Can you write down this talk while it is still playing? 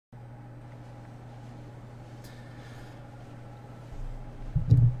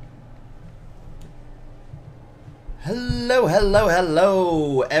Hello, hello,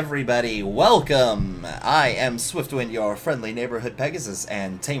 hello, everybody. Welcome. I am Swiftwind, your friendly neighborhood Pegasus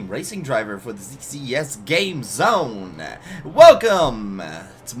and tame racing driver for the ZCS Game Zone. Welcome.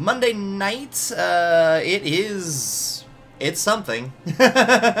 It's Monday night. It's something.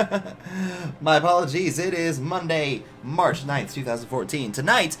 My apologies. It is Monday, March 9th, 2014.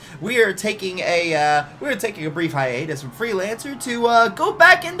 Tonight, we are taking a brief hiatus from Freelancer to go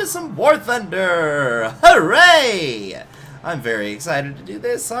back into some War Thunder. Hooray! I'm very excited to do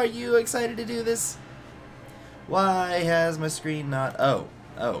this. Are you excited to do this? Why has my screen not... Oh,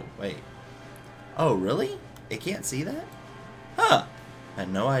 wait. Oh, really? It can't see that? Huh. I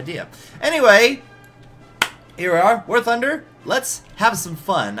had no idea. Anyway... Here we are, War Thunder. Let's have some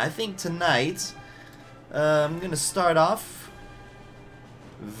fun. I think tonight I'm gonna start off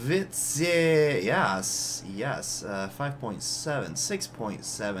with 5.7,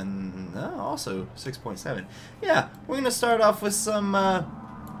 6.7, also 6.7. Yeah, we're gonna start off with some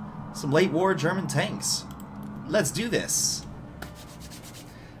late war German tanks. Let's do this.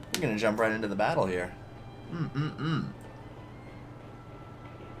 We're gonna jump right into the battle here.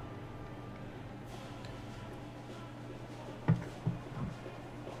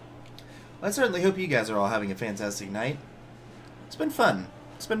 I certainly hope you guys are all having a fantastic night. It's been fun.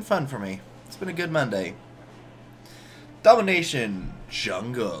 It's been fun for me. It's been a good Monday. Domination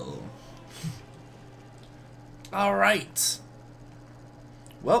Jungle. Alright.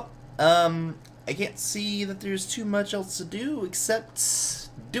 Well, I can't see that there's too much else to do except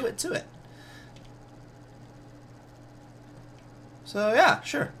do it to it. So yeah,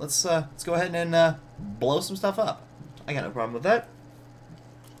 sure. Let's go ahead and blow some stuff up. I got no problem with that.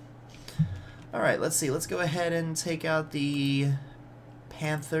 Alright, let's see. Let's go ahead and take out the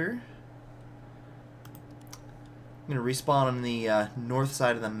Panther. I'm going to respawn on the north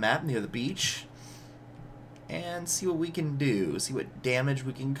side of the map near the beach. And see what we can do. See what damage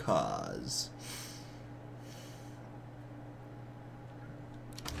we can cause.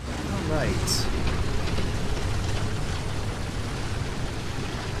 Alright.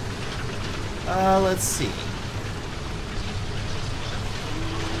 Let's see.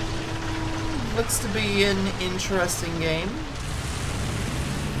 Looks to be an interesting game.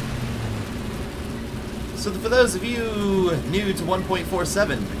 So for those of you new to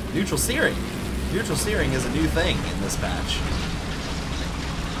 1.47, neutral steering. Neutral steering is a new thing in this patch.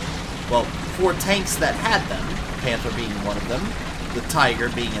 Well, for tanks that had them, Panther being one of them, the Tiger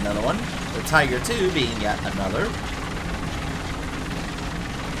being another one, the Tiger 2 being yet another.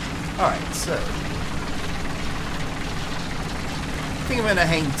 Alright, so... I think I'm going to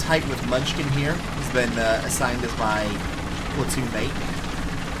hang tight with Munchkin here. He's been assigned as my platoon mate.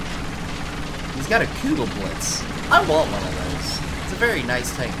 He's got a Kugel Blitz. I want one of those. It's a very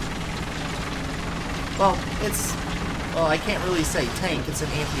nice tank. Well, I can't really say tank. It's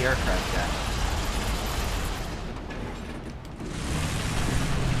an anti-aircraft guy.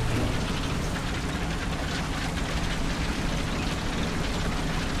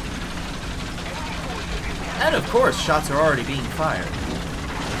 And of course, shots are already being fired.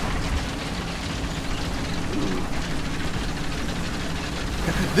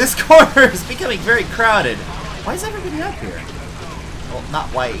 This corner is becoming very crowded. Why is everybody up here? Well, not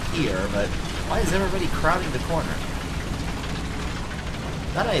why here, but why is everybody crowding the corner?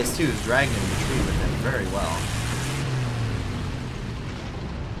 That IS-2 is dragging the tree with him very well.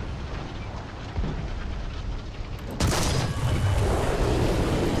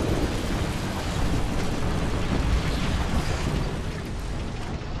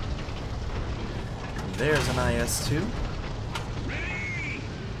 There's an IS-2.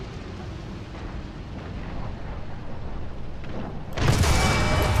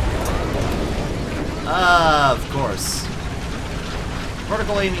 Of course.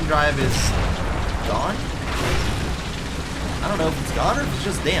 Vertical aiming drive is gone? I don't know if it's gone or if it's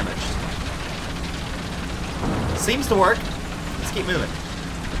just damaged. Seems to work. Let's keep moving.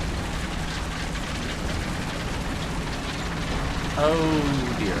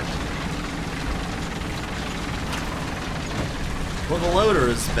 Oh dear. Well, the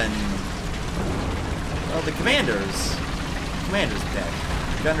loader's been... Well, the commander's dead.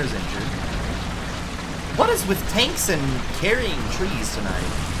 The gunner's injured. What is with tanks and carrying trees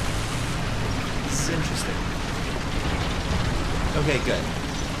tonight? This is interesting. Okay, good.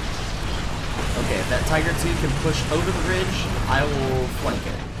 Okay, if that Tiger 2 can push over the ridge, I will flank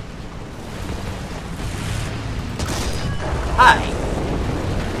it. Hi!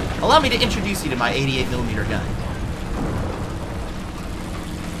 Allow me to introduce you to my 88mm gun.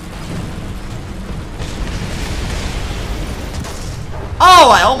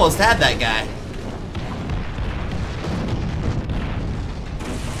 Oh, I almost had that guy.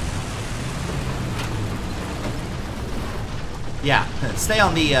 Yeah, stay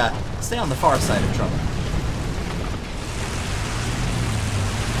on the far side of trouble.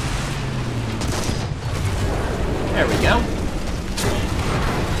 There we go.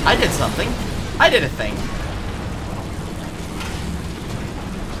 I did something. I did a thing.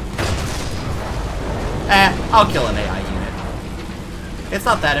 I'll kill an AI unit. It's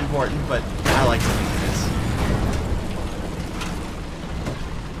not that important, but I like to think it is.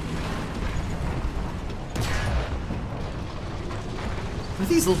 What are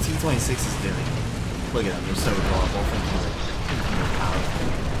these little T-26s doing? Look at them, they're so adorable. Thinking they're powerful.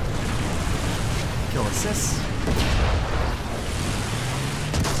 Kill assists.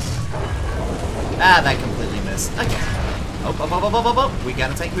 Ah, that completely missed. Again. Oh. We got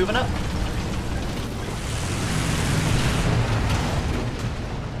a tank moving up.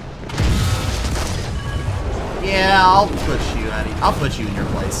 Yeah, I'll push you out of, I'll put you in your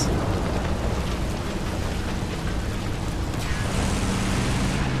place.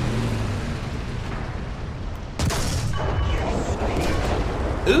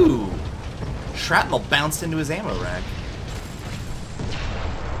 Ooh! Shrapnel bounced into his ammo rack.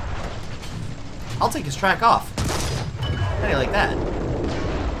 I'll take his track off. How do you like that?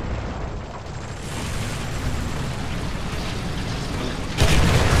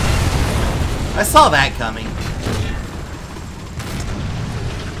 I saw that coming.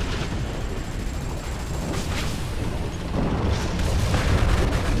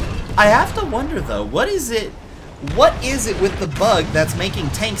 I have to wonder though, what is it with the bug that's making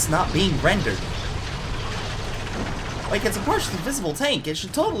tanks not being rendered? Like, it's a partially visible tank, it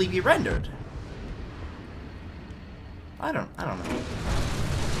should totally be rendered. I don't know.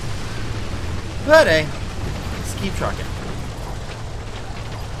 But hey, let's keep trucking.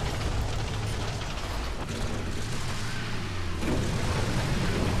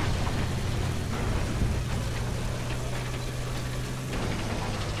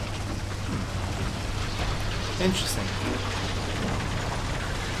 Interesting.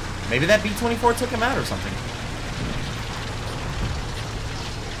 Maybe that B-24 took him out or something.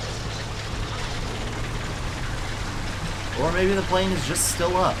 Or maybe the plane is just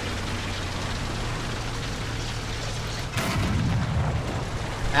still up.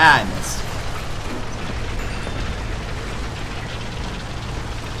 Ah, I missed.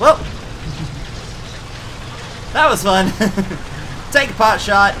 Well, that was fun. Take a pot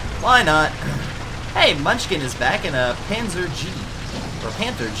shot. Why not? Hey, Munchkin is back in a Panzer G. Or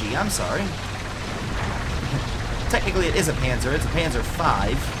Panther G, I'm sorry. Technically it is a Panzer, it's a Panzer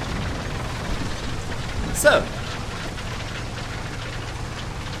V. So,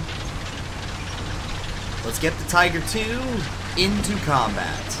 let's get the Tiger II into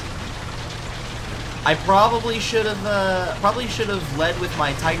combat. I probably should have led with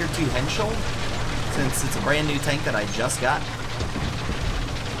my Tiger II Henschel, since it's a brand new tank that I just got.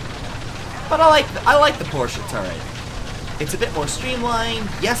 But I like the Porsche turret. It's a bit more streamlined.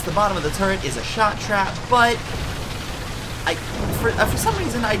 Yes, the bottom of the turret is a shot trap, but for some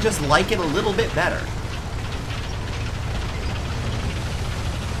reason I just like it a little bit better.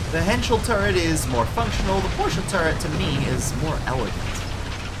 The Henschel turret is more functional. The Porsche turret, to me, is more elegant.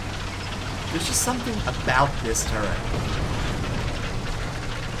 There's just something about this turret.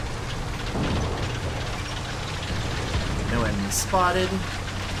 No enemies spotted.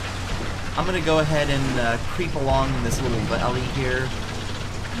 I'm gonna go ahead and creep along in this little valley here.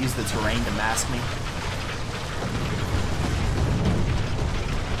 Use the terrain to mask me.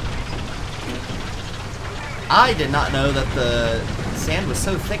 I did not know that the sand was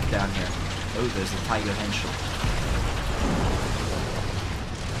so thick down here. Oh, there's a Tiger Henschel.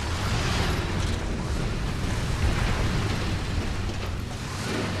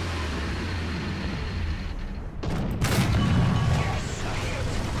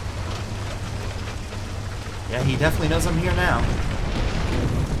 Yeah, he definitely knows I'm here now.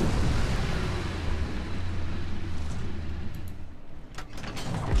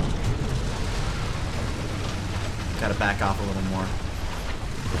 Gotta back off a little more.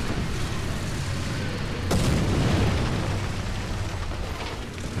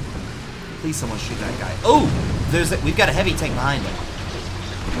 Please someone shoot that guy. Oh! We've got a heavy tank behind him.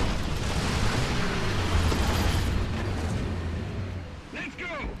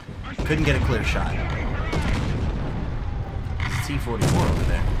 Couldn't get a clear shot. T-44 over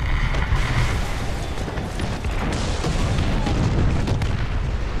there.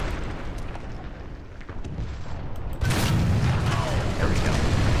 There we go.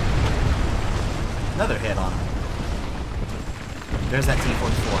 Another hit on him. There's that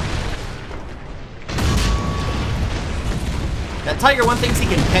T-44. That Tiger 1 thinks he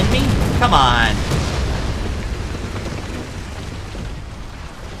can pen me? Come on.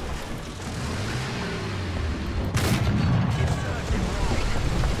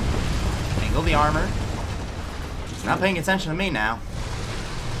 the armor. He's not paying attention to me now.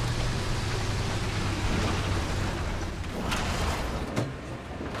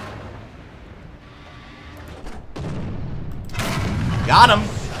 Got him.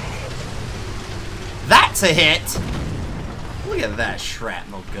 That's a hit. Look at that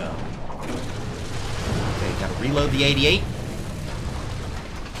shrapnel go. Okay, gotta reload the 88.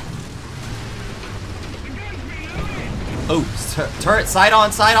 Oh, turret, side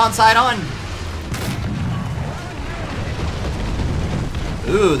on, side on, side on.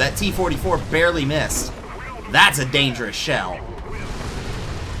 Ooh, that T-44 barely missed. That's a dangerous shell.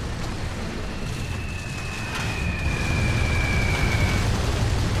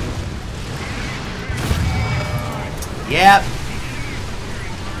 Yep.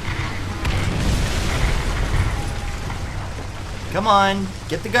 Come on,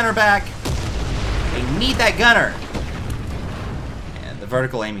 get the gunner back. They need that gunner. And the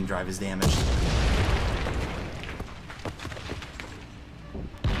vertical aiming drive is damaged.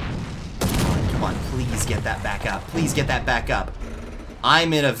 Come on, please get that back up. Please get that back up.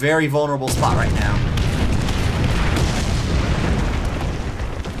 I'm in a very vulnerable spot right now.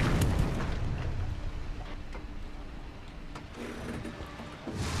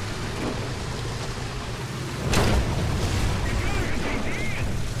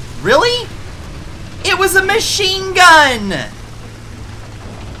 Really? It was a machine gun!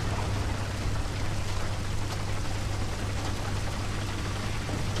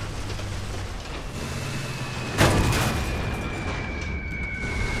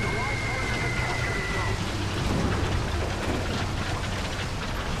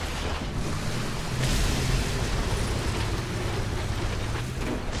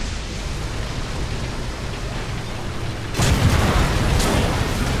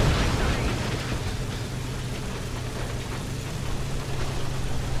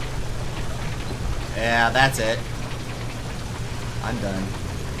 Yeah, that's it. I'm done.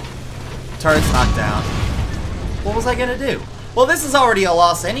 Turret's knocked out. What was I gonna do? Well, this is already a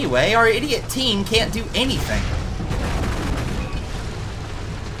loss anyway. Our idiot team can't do anything.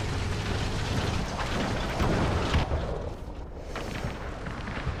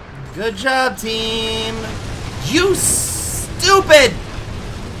 Good job, team. You stupid!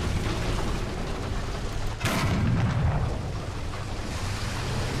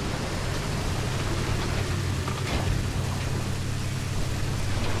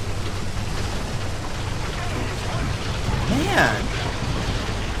 Man.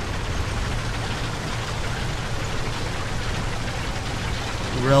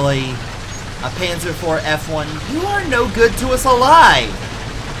 Really? A Panzer IV F1? You are no good to us alive!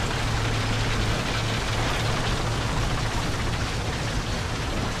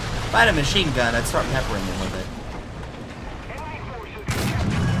 If I had a machine gun, I'd start peppering them with it.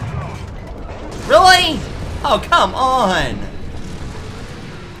 Really? Oh, come on!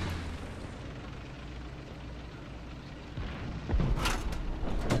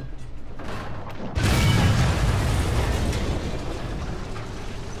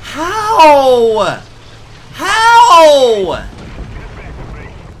 How? How?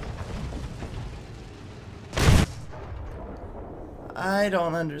 I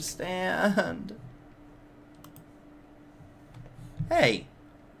don't understand. Hey.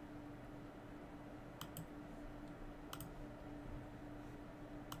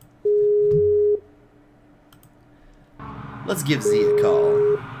 Let's give Z a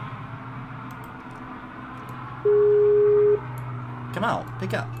call. Come out,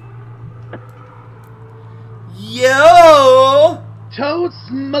 pick up. Yo! Totes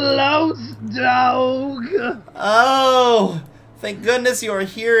Malo's dog. Oh, thank goodness you are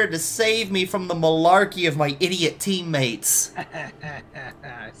here to save me from the malarkey of my idiot teammates.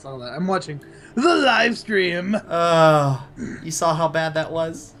 I saw that. I'm watching the live stream. Oh, you saw how bad that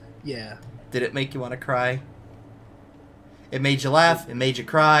was? Yeah. Did it make you want to cry? It made you laugh, it made you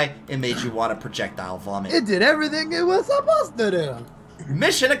cry, it made you want to projectile vomit. It did everything it was supposed to do.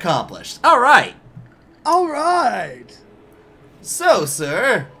 Mission accomplished. All right. All right. So,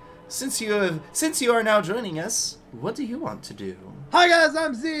 sir, since you are now joining us, what do you want to do? Hi guys,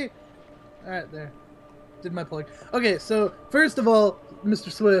 I'm Z. All right, there. Did my plug. Okay, so first of all,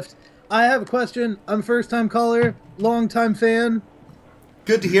 Mr. Swift, I have a question. I'm a first-time caller, long-time fan.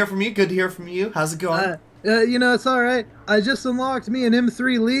 Good to hear from you. Good to hear from you. How's it going? You know, it's all right. I just unlocked me an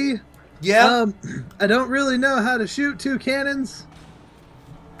M3 Lee. Yeah. I don't really know how to shoot two cannons.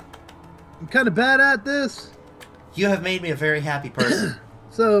 I'm kind of bad at this. You have made me a very happy person.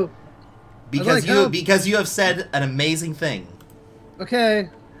 So, because you have said an amazing thing. Okay.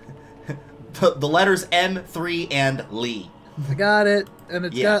 The letters M3 and Lee. I got it. And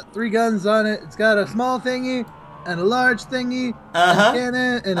it's Yeah. got 3 guns on it. It's got a small thingy and a large thingy, Uh-huh. a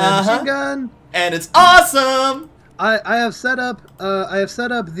cannon, and a Uh-huh. machine gun. And it's awesome! I have set up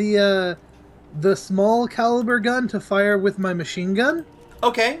the small caliber gun to fire with my machine gun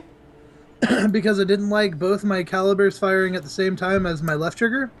Okay. because I didn't like both my calibers firing at the same time as my left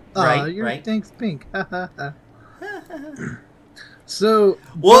trigger. Right, Your right. tank's pink. So,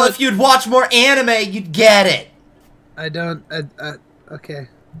 Well, if you'd watch more anime, you'd get it. I don't. Okay,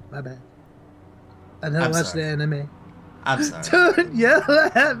 my bad. I don't I'm watch sorry. the anime. I'm sorry. Don't yell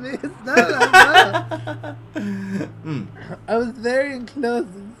at me. It's not. Mm. I was very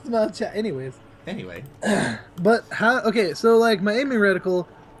enclosed in small chat. Anyways, Anyway. but how? Okay, so like my aiming reticle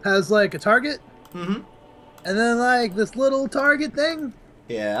has like a target, Mm-hmm. and then like this little target thing.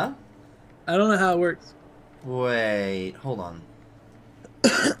 Yeah. I don't know how it works. Wait, hold on.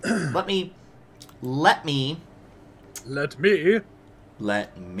 Let me. Let me.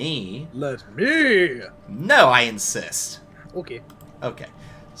 No, I insist. Okay. Okay.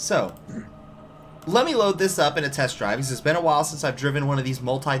 So, let me load this up in a test drive because it's been a while since I've driven one of these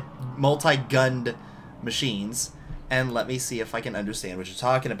multi-gunned machines, and let me see if I can understand what you're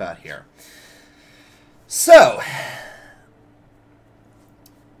talking about here. So,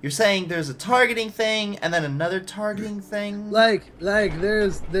 you're saying there's a targeting thing and then another targeting thing? Like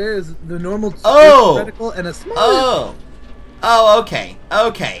there's the normal Oh! reticle and a small. Oh, okay.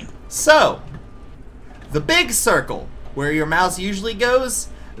 Okay. So, the big circle where your mouse usually goes,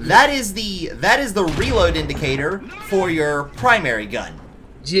 that is the reload indicator for your primary gun.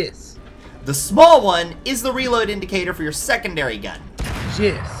 Yes. The small one is the reload indicator for your secondary gun,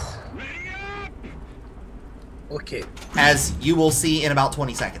 Yes. Okay. as you will see in about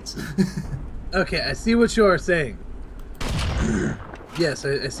 20 seconds. Okay, I see what you are saying. Yes,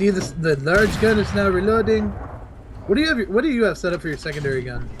 I see this. The large gun is now reloading. What do you have set up for your secondary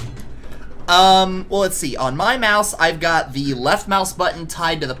gun? Well, let's see. On my mouse, I've got the left mouse button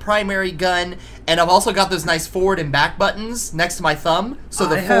tied to the primary gun, and I've also got those nice forward and back buttons next to my thumb. So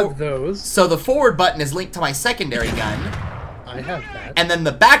I have those. So the forward button is linked to my secondary gun, I have that. and then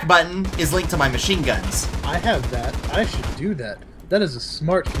the back button is linked to my machine guns. I have that. I should do that. That is a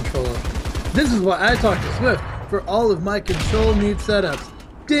smart controller. This is why I talk to Swift for all of my control need setups.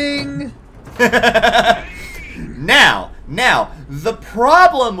 Ding! Now, the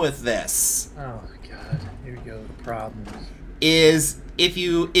problem with this Oh god, here we go. The problems. is if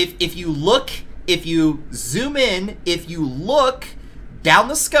you zoom in, if you look down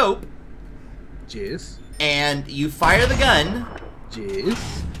the scope Jeez. and you fire the gun,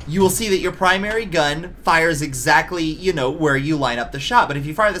 Jeez. you will see that your primary gun fires exactly, where you line up the shot. But if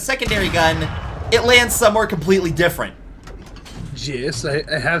you fire the secondary gun, it lands somewhere completely different. Jeez,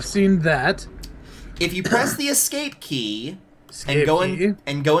 I have seen that. If you press the escape key Escape key.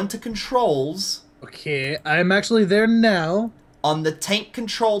 and go into controls Okay, I'm actually there now. on the tank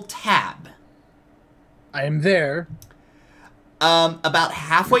control tab, I am there. about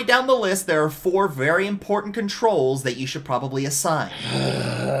halfway down the list, there are 4 very important controls that you should probably assign.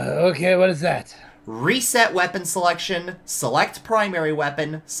 Okay, what is that? Reset weapon selection, select primary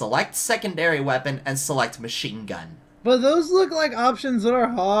weapon, select secondary weapon, and select machine gun. But those look like options that are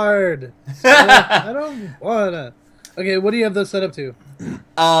hard. I don't wanna. Okay, what do you have those set up to?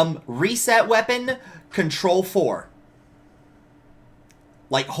 Reset weapon, control 4.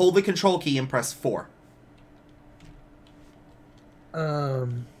 Like, hold the control key and press 4.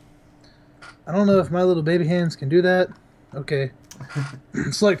 I don't know if my little baby hands can do that. Okay.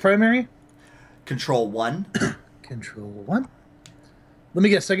 Select primary. Control 1. Control 1. Let me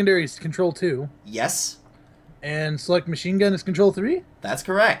guess, secondary is control 2. Yes, And select machine gun is control 3? that's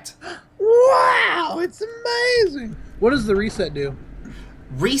correct. Wow, it's amazing! What does the reset do?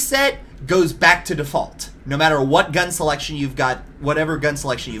 Reset goes back to default. No matter what gun selection you've got, whatever gun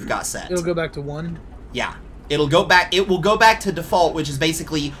selection you've got set. It'll go back to 1. Yeah. It will go back to default, which is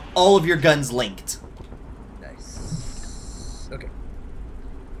basically all of your guns linked. Nice. Okay.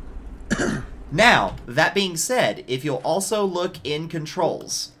 Now, that being said, if you'll also look in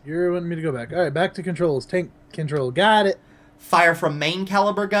controls, You're wanting me to go back. Alright, back to controls. Tank control. Got it. fire from main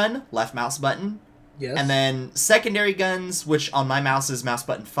caliber gun, left mouse button, Yes. and then secondary guns, which on my mouse is mouse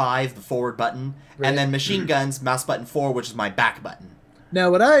button 5, the forward button, Right. and then machine guns, mouse button 4, which is my back button. Now,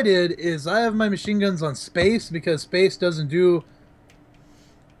 what I did is I have my machine guns on space because space doesn't do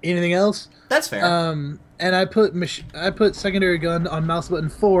anything else. That's fair. And I put secondary gun on mouse button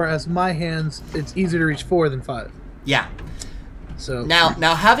 4 as my hands. It's easier to reach 4 than 5. Yeah. So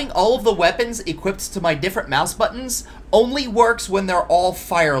Now having all of the weapons equipped to my different mouse buttons only works when they're all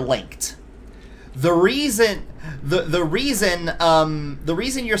fire linked. the reason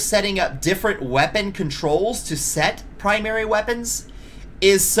you're setting up different weapon controls to set primary weapons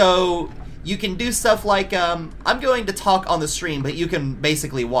is so you can do stuff like I'm going to talk on the stream, but you can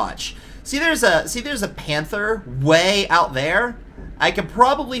basically watch. See, there's a panther way out there. I could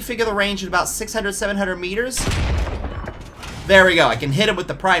probably figure the range at about 600, 700 meters. There we go. I can hit him with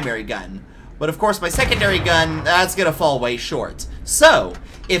the primary gun. But of course, my secondary gun, that's gonna fall way short. So,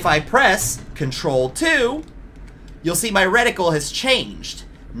 if I press Control 2, you'll see my reticle has changed.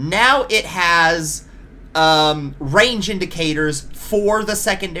 Now it has range indicators for the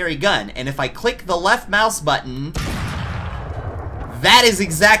secondary gun. And if I click the left mouse button, that is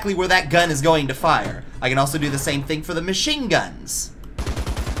exactly where that gun is going to fire. I can also do the same thing for the machine guns.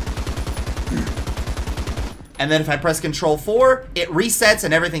 And then if I press Control 4, it resets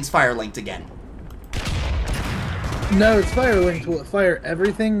and everything's fire linked again. No, it's fire linked. Will it fire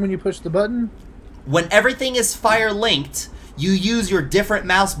everything when you push the button? When everything is fire linked, you use your different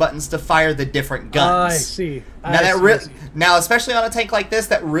mouse buttons to fire the different guns. I see. Now, especially on a tank like this,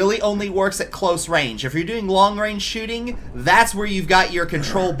 that really only works at close range. If you're doing long range shooting, that's where you've got your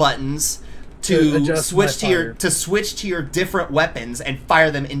control buttons to switch to your different weapons and fire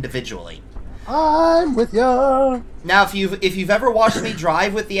them individually. I'm with ya. Now, if you've ever watched me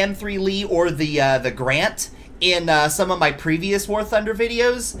drive with the M3 Lee or the Grant in some of my previous War Thunder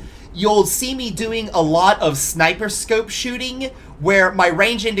videos, you'll see me doing a lot of sniper scope shooting where my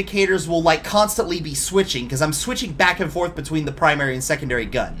range indicators will like constantly be switching because I'm switching back and forth between the primary and secondary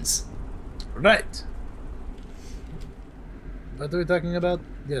guns. Right. What are we talking about?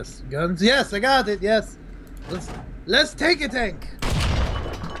 Yes, guns. Yes, I got it. Yes. Let's take a tank.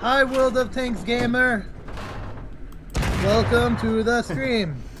 Hi, World of Tanks gamer. Welcome to the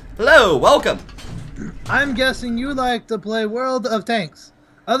stream. Hello, welcome. I'm guessing you like to play World of Tanks.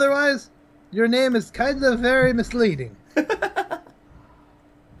 Otherwise, your name is kind of very misleading.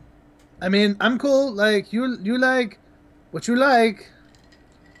 I mean, I'm cool. Like you like what you like.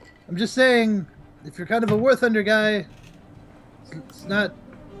 I'm just saying, if you're kind of a War Thunder guy, it's not.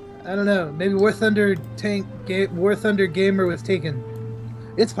 I don't know. Maybe War Thunder gamer was taken.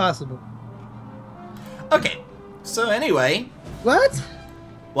 It's possible. Okay. So anyway. What?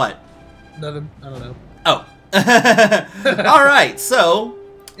 What? Nothing. I don't know. Oh. All right. So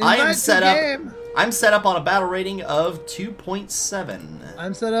I'm set up on a battle rating of 2.7.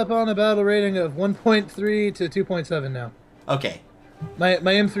 I'm set up on a battle rating of 1.3 to 2.7 now. Okay. My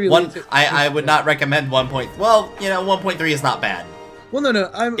M3. I would not recommend 1. Well, you know, 1.3 is not bad. Well,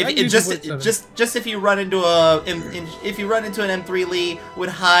 no. I'm just if you run into if you run into an M3 Lee, would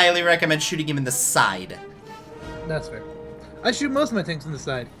highly recommend shooting him in the side. That's fair. I shoot most of my tanks in the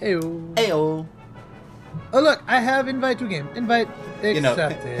side. Heyo. Heyo. Oh look, I have invite to game. Invite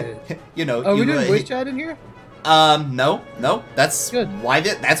accepted. You know. Are we doing voice chat in here? No. That's good.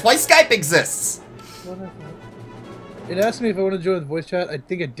 That's why Skype exists. It asked me if I want to join the voice chat. I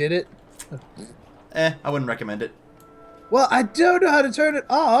think I did it. I wouldn't recommend it. Well, I don't know how to turn it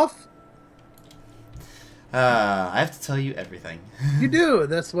off. I have to tell you everything. You do.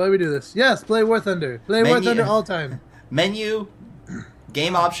 That's why we do this. Yes, play War Thunder. Play War Thunder all time. Menu,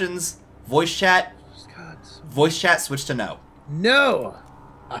 game options, voice chat. God. Voice chat, switch to no. No.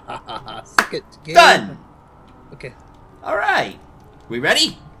 Suck it, game. Done. Okay. All right. We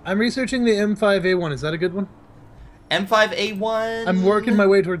ready? I'm researching the M5A1. Is that a good one? M5A1. I'm working my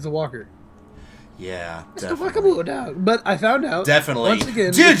way towards the Walker. Yeah, definitely. But I found out. Definitely. Once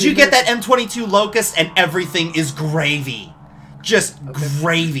again, dude, you get that M22 Locust and everything is gravy. Just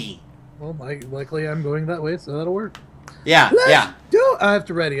gravy. Well, likely I'm going that way, so that'll work. Yeah, I have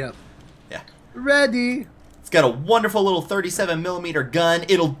to ready up. Yeah. Ready. It's got a wonderful little 37mm gun.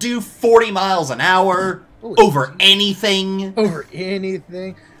 It'll do 40 miles an hour. Holy over anything. Over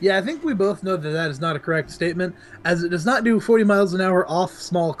anything. Yeah, I think we both know that that is not a correct statement, as it does not do 40 miles an hour off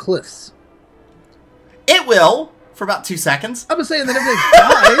small cliffs. It will, for about 2 seconds. I was saying that everything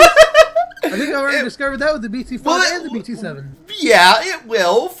dies. I think I already discovered that with the BT-5 and the BT-7. Yeah, it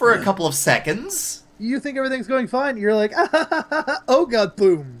will, for a couple of seconds. You think everything's going fine, you're like, oh god,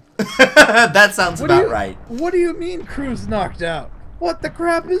 boom. That sounds about right. What do you mean cruise knocked out? What the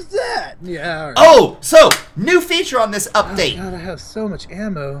crap is that? Yeah, right. Oh, so, new feature on this update. Oh god, I have so much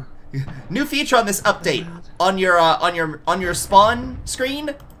ammo. New feature on this update. On your spawn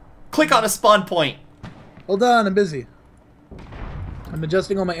screen, click on a spawn point. Hold on, I'm busy. I'm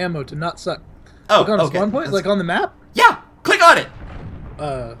adjusting all my ammo to not suck. Oh, click on a spawn point, like on the map? Yeah, click on it.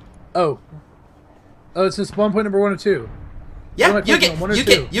 Oh, it's just spawn point number 1 or 2. Yeah, you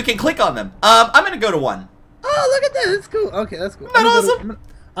can click on them. I'm gonna go to 1. Oh, look at that! That's cool. Okay, that's cool. Isn't that awesome?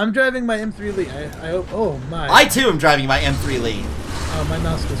 I'm driving my M3 Lee. I hope. Oh my. I too am driving my M3 Lee. Oh, my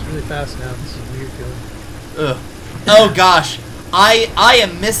mouse goes really fast now. This is a weird feeling. Ugh. Oh gosh, I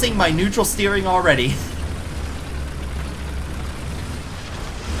am missing my neutral steering already.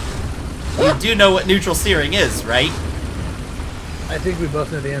 You do know what neutral steering is, right? I think we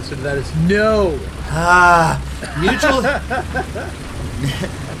both know the answer to that is no. Ah, neutral. I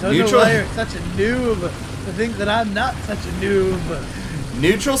don't know why you're such a noob. I think that I'm not such a noob.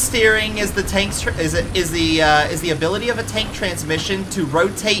 Neutral steering is the tank's is the ability of a tank transmission to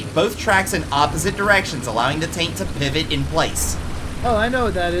rotate both tracks in opposite directions, allowing the tank to pivot in place. Oh, I know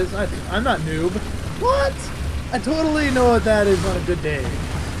what that is. I'm not noob. What? I totally know what that is on a good day.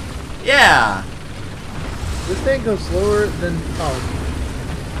 Yeah. This tank goes slower than college.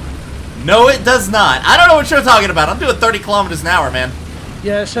 No, it does not. I don't know what you're talking about. I'm doing 30 kilometers an hour, man.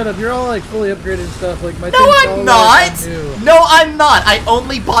 Yeah, shut up. You're all like fully upgraded and stuff. Like my No, tank's I'm all, not. like, new. No, I'm not. I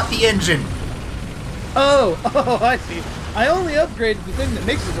only bought the engine. Oh, I see. I only upgraded the thing that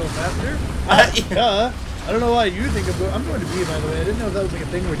makes it go faster. I don't know why you think I'm going to B, by the way. I didn't know if that was like a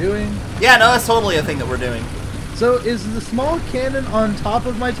thing we're doing. Yeah, no, that's totally a thing that we're doing. So is the small cannon on top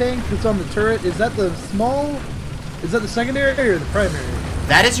of my tank that's on the turret, is that the secondary or the primary?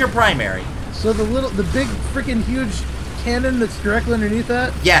 That is your primary. So the big freaking huge cannon that's directly underneath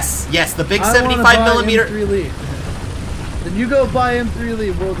that? Yes, the big I 75 wanna buy millimeter. M3 Lee. Then you go buy M3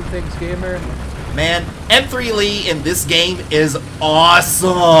 Lee, World of Tanks gamer. Man, M3 Lee in this game is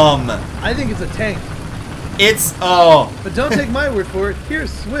awesome. I think it's a tank. It's But don't take my word for it.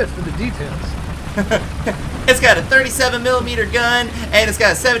 Here's Swift for the details. It's got a 37 millimeter gun, and it's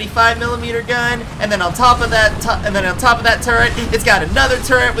got a 75 millimeter gun, and then on top of that, turret, it's got another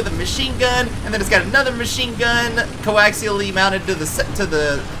turret with a machine gun, and then it's got another machine gun coaxially mounted to the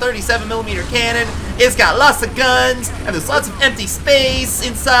 37 millimeter cannon. It's got lots of guns, and there's lots of empty space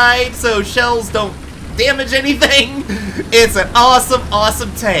inside, so shells don't damage anything. It's an awesome,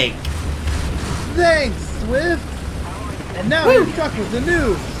 awesome tank. Thanks, Swift. And now here's Chuck with the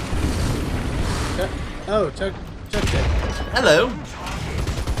news. Oh, Chuck dead. Hello.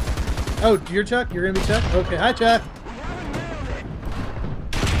 Oh, you're Chuck? You're gonna be Chuck? Okay, hi Chuck.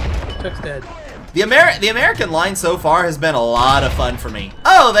 Chuck's dead. The American line so far has been a lot of fun for me.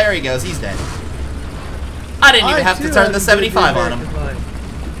 Oh, there he goes. He's dead. I didn't even have to turn the 75 on him.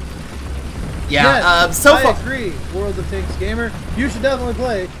 Yeah, yes, so I far. agree, World of Tanks gamer. You should definitely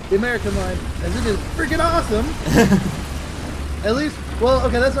play the American line, as it is freaking awesome. At least, well,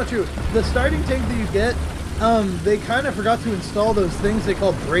 okay, that's not true. The starting tank that you get, they kind of forgot to install those things they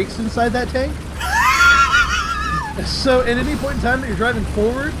call brakes inside that tank. So at any point in time that you're driving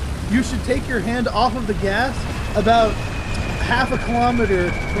forward, you should take your hand off of the gas about half a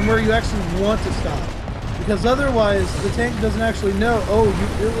kilometer from where you actually want to stop. Because otherwise, the tank doesn't actually know,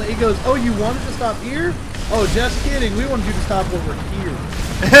 it goes, oh, you wanted to stop here? Oh, just kidding, we wanted you to stop over here.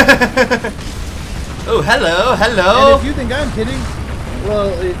 Oh, hello. And if you think I'm kidding,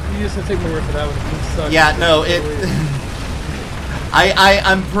 well, you just have to take my word for that one. It sucks. Yeah, no,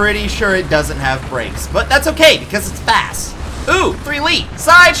 I'm pretty sure it doesn't have brakes, but that's okay because it's fast. Ooh, 3 Lee,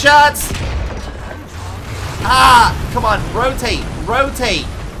 side shots. Ah, come on, rotate.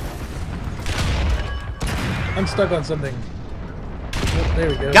 I'm stuck on something. Oh, there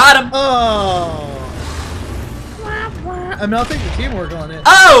we go. Got him. Oh. I mean, I'll take the teamwork on it.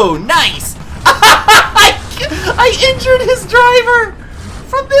 Oh, nice. I injured his driver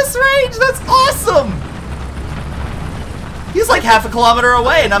from this range. That's awesome. He's like half a kilometer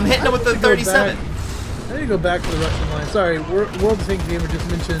away, and I'm hitting him with the 37. I need to go back to the Russian line. Sorry, World of Tanks Gamer just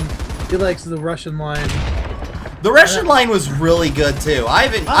mentioned he likes the Russian line. The Russian line was really good too.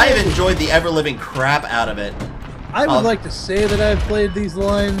 I've enjoyed the ever-living crap out of it. I would like to say that I've played these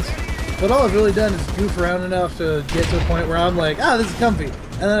lines, but all I've really done is goof around enough to get to a point where I'm like, this is comfy,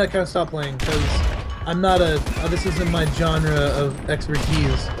 and then I kind of stop playing because I'm not this isn't my genre of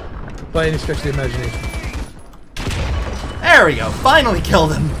expertise by any stretch of the imagination. There we go. Finally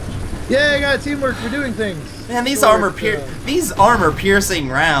killed him. Yeah, I got teamwork for doing things. Man, these armor-piercing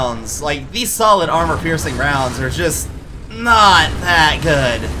rounds, like these solid armor-piercing rounds, are just not that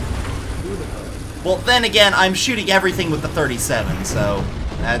good. Well, then again, I'm shooting everything with the 37, so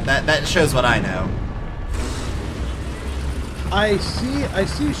that shows what I know. I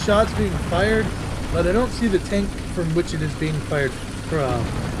see shots being fired, but I don't see the tank from which it is being fired from.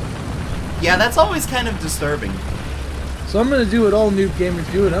 Yeah, that's always kind of disturbing. So I'm gonna do what all noob gamers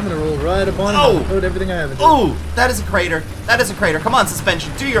do, and I'm gonna roll right up on it and load everything I have into it. Oh, that is a crater. That is a crater. Come on,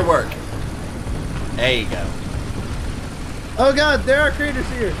 suspension, do your work. There you go. Oh god, there are craters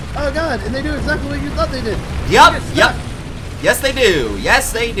here. Oh god, and they do exactly what you thought they did. Yep. Yes, they do.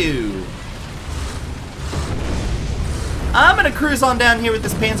 Yes, they do. I'm gonna cruise on down here with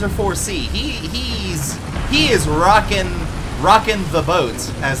this Panzer IV-C. He is rocking the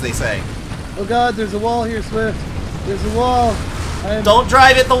boat, as they say. Oh God, there's a wall here, Swift. There's a wall. Don't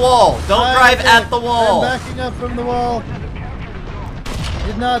drive at the wall. Don't drive at the wall. I'm backing up from the wall.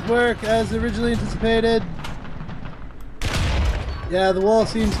 Did not work as originally anticipated. Yeah, the wall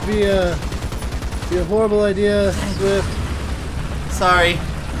seems to be a horrible idea, Swift. Sorry.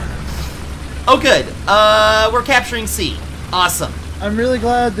 Oh, good. We're capturing C. Awesome. I'm really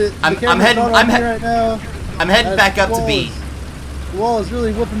glad that I'm heading right now. I'm heading back up to B. The wall is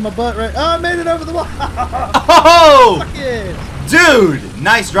really whooping my butt right. Oh, I made it over the wall. Oh! Fuck it. Dude,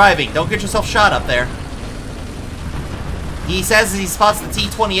 nice driving. Don't get yourself shot up there. He says he spots the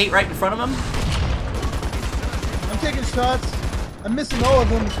T-28 right in front of him. I'm taking shots. I'm missing all of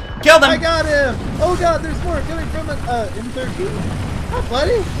them. Killed him. I got him. Oh God, there's more coming from an M13. Hi,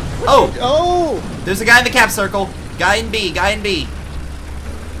 buddy. Oh, there's a guy in the cap circle. Guy in B. Guy in B.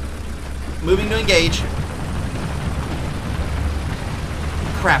 Moving to engage.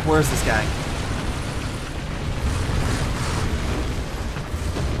 Crap, where's this guy?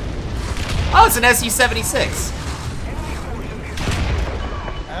 Oh, it's an SU-76.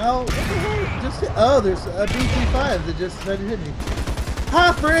 Ow. What the hell? Just hit, oh, there's a BT-5 that just tried to hit me.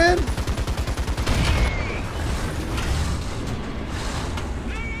 Hi, friend.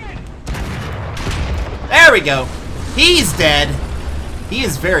 There we go. He's dead. He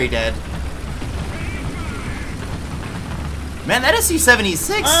is very dead. Man, that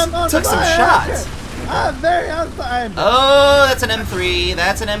SU-76 took some shots. I'm very on fire. Oh, that's an M3.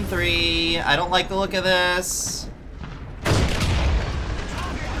 That's an M3. I don't like the look of this.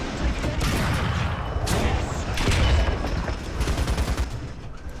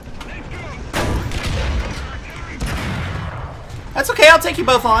 That's okay. I'll take you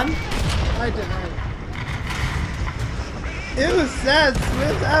both on. I died. It was sad,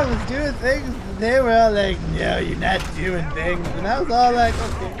 Swift. I was doing things, and they were all like, no, you're not doing things. And I was all like,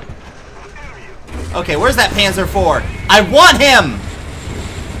 okay. Okay, where's that Panzer IV? I want him!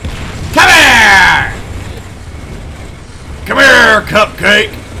 Come here! Come here,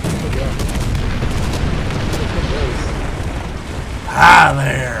 cupcake! Hi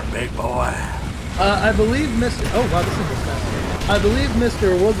there, big boy. I believe Mr. Oh, wow, this is fast. I believe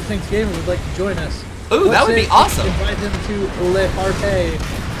Mr. World of Tanks Gamer would like to join us. Ooh, that would be awesome. Invite him to Le Party,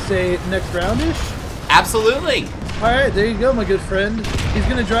 say, next roundish? Absolutely. Alright, there you go, my good friend. He's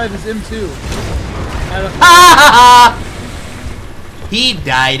gonna drive his M2. He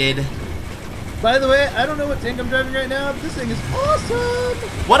died. By the way, I don't know what tank I'm driving right now, but this thing is awesome!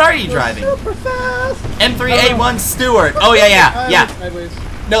 What are you driving? Super fast! M3A1 Stewart. Oh, yeah. Sideways.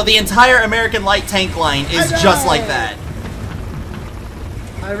 No, the entire American light tank line is just like that.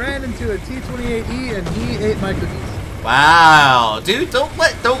 I ran into a T-28E and he ate my cookies. Wow, dude, don't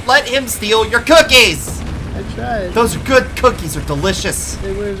let him steal your cookies. I tried. Those are good cookies. Are delicious.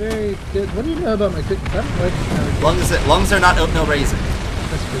 They were very good. What do you know about my cookies? I don't like them. Lungs are not oatmeal raisin.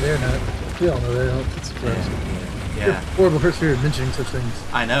 That's for they're not. We all know they don't. It's gross. Yeah. You're horrible person for mentioning such things.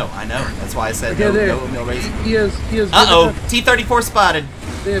 I know. That's why I said Okay, no oatmeal raisin. He has. Uh-oh, T-34 spotted.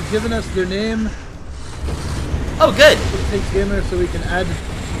 They have given us their name. Oh, good. Tanks Gamer, so we can add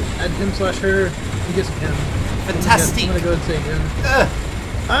him/her and get some him. Fantastic. I'm gonna go and say him.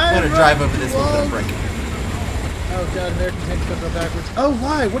 I'm gonna drive over this with a brick. Oh god, American tanks don't go backwards. Oh,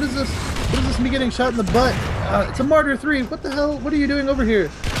 why? What is this? What is this? Me getting shot in the butt? It's a Martyr 3. What the hell? What are you doing over here?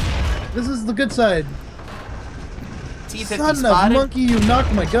 This is the good side. T-50 Son spotted. of monkey, you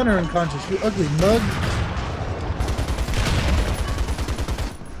knocked my gunner unconscious, you ugly mug.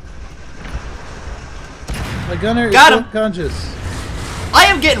 My gunner is unconscious. I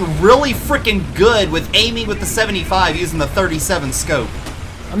am getting really freaking good with aiming with the 75 using the 37 scope.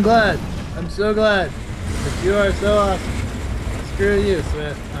 I'm glad. I'm so glad. But you are so awesome. Screw you,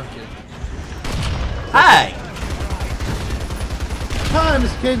 Swift. I'm kidding. Hi. Hi,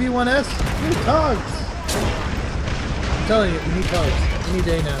 Mr. KV1S. We need dogs. I'm telling you, we need dogs. Any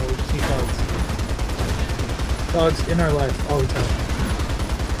day now, we just need dogs. Dogs in our life, all the time.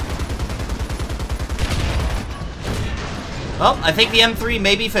 Well, I think the M3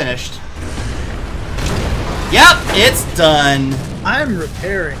 may be finished. Yep, it's done. I'm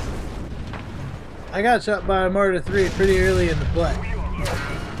repairing. I got shot by a Martyr 3 pretty early in the butt.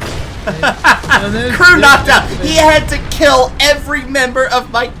 and crew knocked out. He had to kill every member of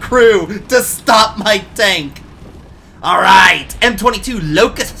my crew to stop my tank. Alright, M22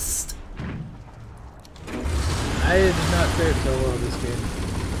 Locust. I did not fare so well this game.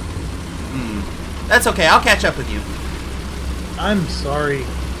 That's okay, I'll catch up with you. I'm sorry.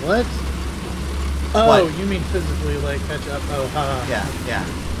 What? Oh, What? you mean physically, like catch up? Oh, haha. Yeah, yeah.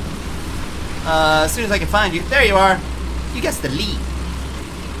 As soon as I can find you, there you are. You guessed the lead.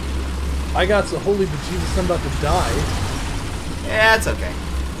 I got so holy bejesus, I'm about to die. Yeah, it's okay.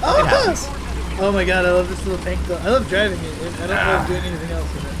 Oh, It happens. oh my god, I love this little tank though. I love driving it. I don't love doing anything else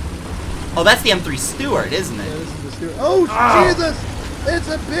in it. Oh, that's the M3 Stewart, isn't Yeah, it? this is the Stewart. Oh, Jesus! It's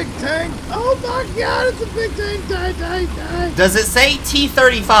a big tank! Oh my god, it's a big tank! Die, die, die! Does it say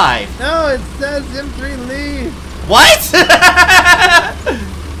T-35? No, it says M3 Lee! What?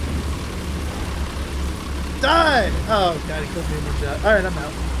 Die! Oh god, he killed me in one shot. Alright, I'm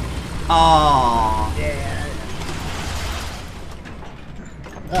out. Aww. Yeah.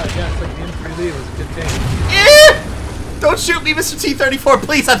 Oh god, it's like the M3 Lee was a good tank. Don't shoot me, Mr. T-34,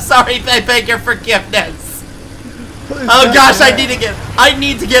 please. I'm sorry. I beg your forgiveness. Please Oh don't gosh, die. I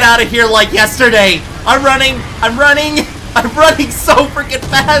need to get out of here like yesterday. I'm running so freaking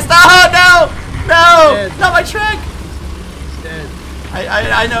fast. Oh no, no, Dead. not my track. He's dead.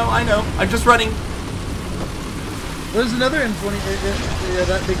 I know. I'm just running. There's another M20. Yeah,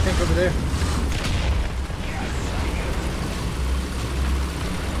 that big tank over there.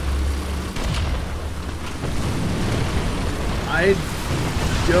 I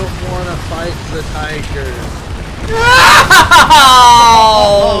don't want to fight the tiger.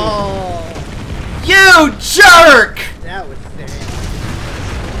 Oh, you jerk! That was sick.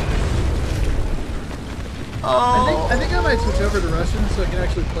 Oh. I think I might switch over to Russian so I can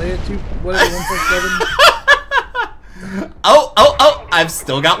actually play it to whatever 1.7. Oh! I've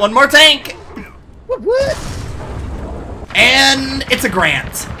still got one more tank, What? and it's a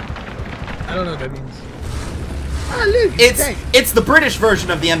Grant. I don't know what that means. Ah, look, tank. It's the British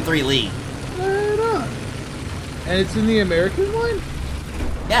version of the M3 Lee. Right on. And it's in the American one?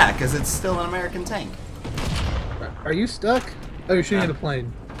 Yeah, because it's still an American tank. Are you stuck? Oh, you're shooting at a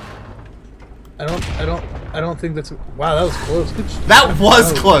plane. I don't think that's. Wow, that was close. Good That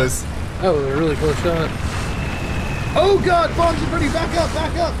was close. That was a really close shot. Oh god, bombs are pretty. Back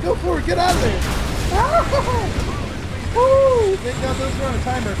up, go forward, get out of there. Woo! Thank god those were on a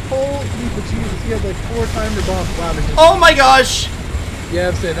timer. Holy bejesus, he had like 4 timer bombs. Wow, they just. Oh my gosh! Yeah,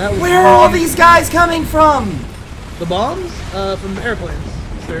 I'm saying that was. Where are all these guys coming from? The bombs? From airplanes,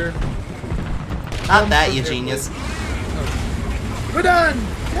 sir. Not that, you genius. We're done!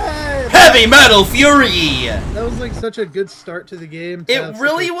 Yay! Heavy Metal Fury! That was like such a good start to the game. to It have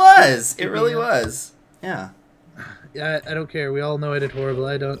really such a- was. It really was. Yeah. Yeah, I don't care. We all know I did horrible.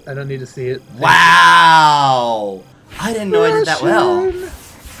 I don't need to see it. Wow! I didn't know I did that well. Russian.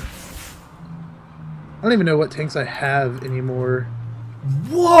 I don't even know what tanks I have anymore.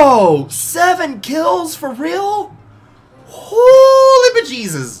 Whoa! 7 kills for real? Holy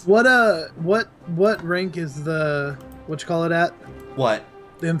bejesus! What rank is the what you call it at? What?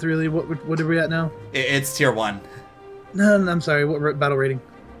 The M3 Elite. What are we at now? It's tier 1. No, I'm sorry. What battle rating?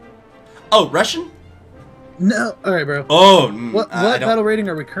 Oh, Russian? No. All right, bro. Oh, What battle rating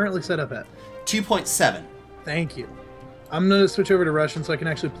are we currently set up at? 2.7. Thank you. I'm gonna switch over to Russian so I can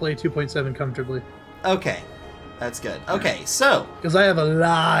actually play 2.7 comfortably. Okay. That's good. Okay, so. Because I have a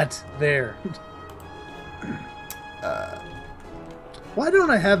lot there. Why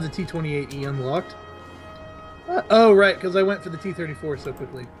don't I have the T28E unlocked? Oh, right, because I went for the T34 so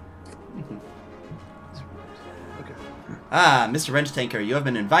quickly. Okay. Ah, Mr. Wrench Tanker, you have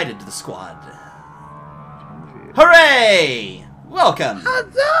been invited to the squad. Hooray! Welcome!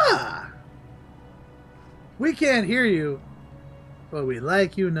 Huzzah! We can't hear you, but we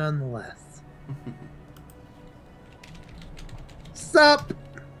like you nonetheless. Sup?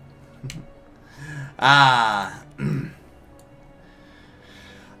 Ah.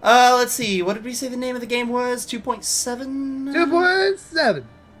 Let's see. What did we say the name of the game was? 2.7? 2.7.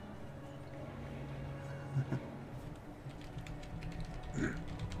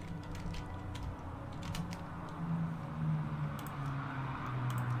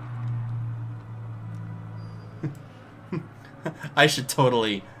 I should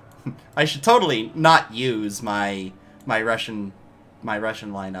totally not use my Russian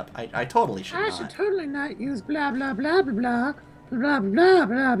lineup. I totally should not. Totally not use blah blah blah blah blah blah blah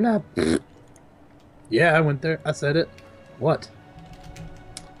blah blah blah. Yeah, I went there. I said it. What?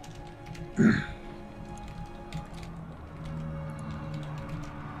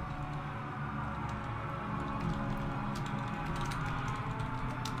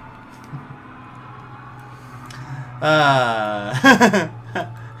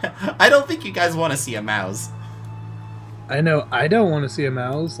 I don't think you guys want to see a mouse. I know I don't want to see a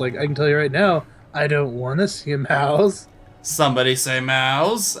mouse. Like, I can tell you right now, I don't want to see a mouse. Somebody say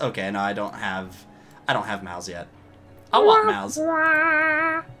mouse. Okay, no, I don't have mouse yet. I want Mouse.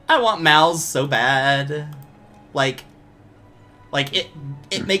 I want Mouse so bad. Like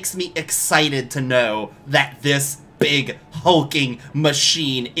it makes me excited to know that this big hulking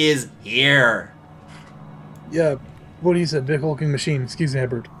machine is here. Yeah, what you said, big hulking machine. Excuse me,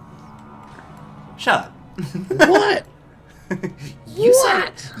 Edward. Shut up. What? You said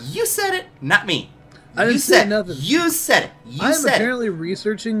it. You said it, not me. I didn't say nothing. You said it. You I am said apparently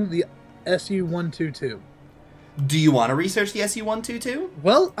researching the SU-122. it. Do you want to research the SU-122?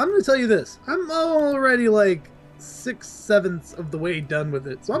 Well, I'm going to tell you this. I'm already like 6/7 of the way done with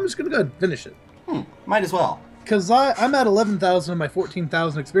it, so I'm just going to go ahead and finish it. Might as well. Because I'm at 11,000 of my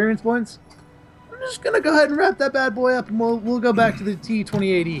 14,000 experience points. I'm just going to go ahead and wrap that bad boy up, and we'll go back to the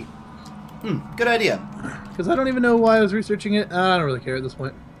T28E. Good idea. Because I don't even know why I was researching it. I don't really care at this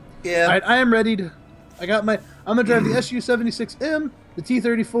point. Yeah. Alright, I am ready to... I'm going to drive the SU-76M, the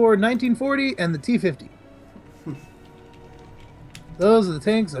T-34 1940, and the T-50. Those are the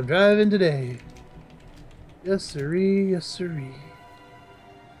tanks I'm driving today. Yes, sirree, yes, sirree.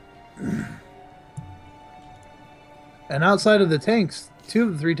 And outside of the tanks, 2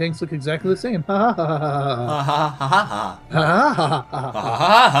 of the 3 tanks look exactly the same. Ha ha ha ha ha. Ha ha ha ha. Ha ha ha ha ha.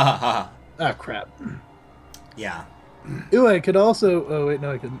 Ha ha ha. Ah, crap. Yeah. Ooh, I could also... Oh, wait,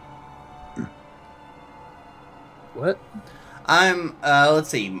 no, I couldn't. What? Let's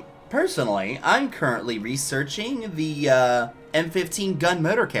see. Personally, I'm currently researching the M15 gun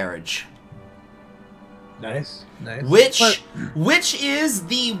motor carriage. Nice, nice. Which is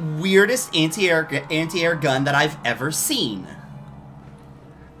the weirdest anti-air gun that I've ever seen.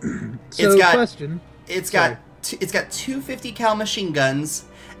 So, question. It's got 250 cal machine guns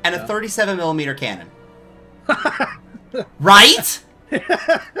and a 37mm cannon. Right?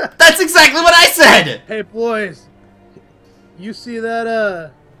 That's exactly what I said. Hey, boys. You see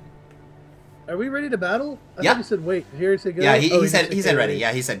that, Are we ready to battle? I thought you said wait. Here he said go. Yeah, he said ready.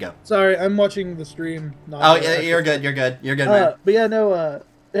 Yeah, he said go. Sorry, I'm watching the stream. Oh, yeah, you're good. You're good. You're good, man. But yeah, no,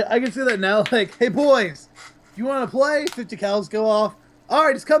 I can see that now. Like, hey, boys. You want to play? 50 cals go off. All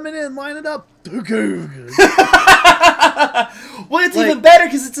right, it's coming in. Line it up. Well, it's even better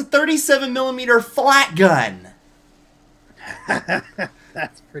because it's a 37mm flat gun.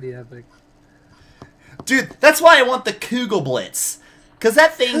 That's pretty epic. Dude, that's why I want the Kugelblitz. Because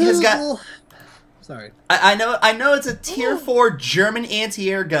that thing has got... Sorry. I know it's a tier 4 German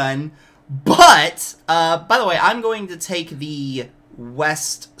anti-air gun, but, by the way, I'm going to take the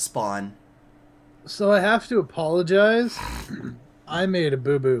west spawn. So I have to apologize. I made a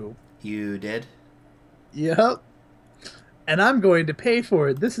boo-boo. You did? Yep. And I'm going to pay for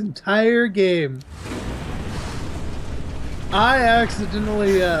it this entire game. I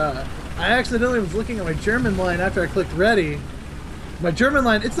accidentally was looking at my German line after I clicked ready. My German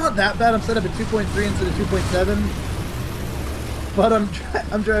line, it's not that bad. I'm set up at 2.3 instead of 2.7. But I'm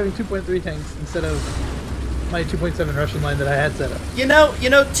driving 2.3 tanks instead of my 2.7 Russian line that I had set up. You know,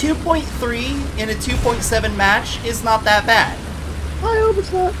 2.3 in a 2.7 match is not that bad. I hope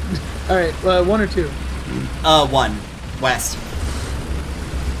it's not. All right, 1 or 2? 1. West.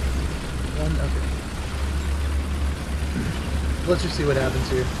 1, okay. Let's just see what happens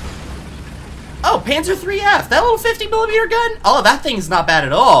here. Oh, Panzer 3F, that little 50mm gun? Oh, that thing's not bad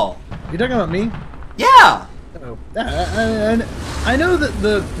at all. You talking about me? Yeah. Oh, I know that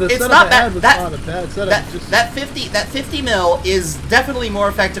the it's setup not I bad. had was not a bad setup. That 50 mil is definitely more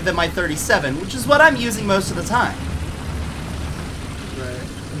effective than my 37, which is what I'm using most of the time. Right,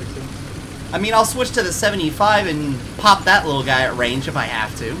 that makes sense. I mean, I'll switch to the 75 and pop that little guy at range if I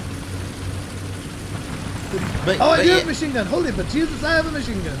have to. But, I do have a machine gun. Holy but Jesus, I have a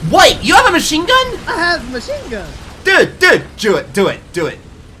machine gun. Wait, you have a machine gun? I have a machine gun. Dude, do it.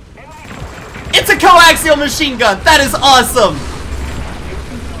 It's a coaxial machine gun. That is awesome.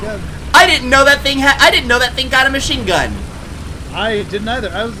 Yeah. I didn't know that thing got a machine gun. I didn't either.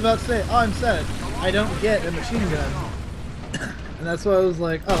 I was about to say, oh, I'm sad. I don't get a machine gun. And that's why I was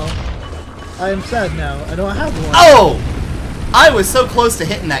like, oh, I am sad now. I don't have one. Oh! I was so close to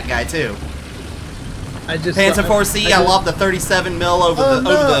hitting that guy, too. Panzer 4C, I love the 37 mil over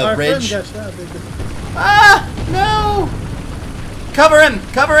the ridge. Friend got shot. Ah! No! Cover him!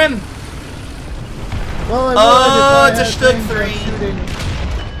 Well, it's a Stuck 3.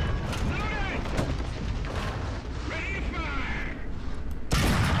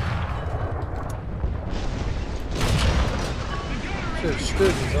 Stuck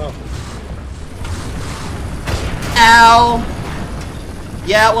is awful. Ow!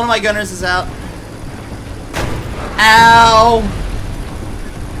 Yeah, one of my gunners is out. Ow!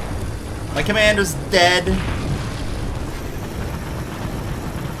 My commander's dead.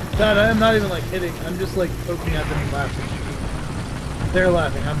 God, I am not even like hitting. I'm just like poking at them and laughing. They're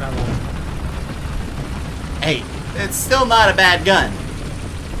laughing. I'm not laughing. Hey, it's still not a bad gun.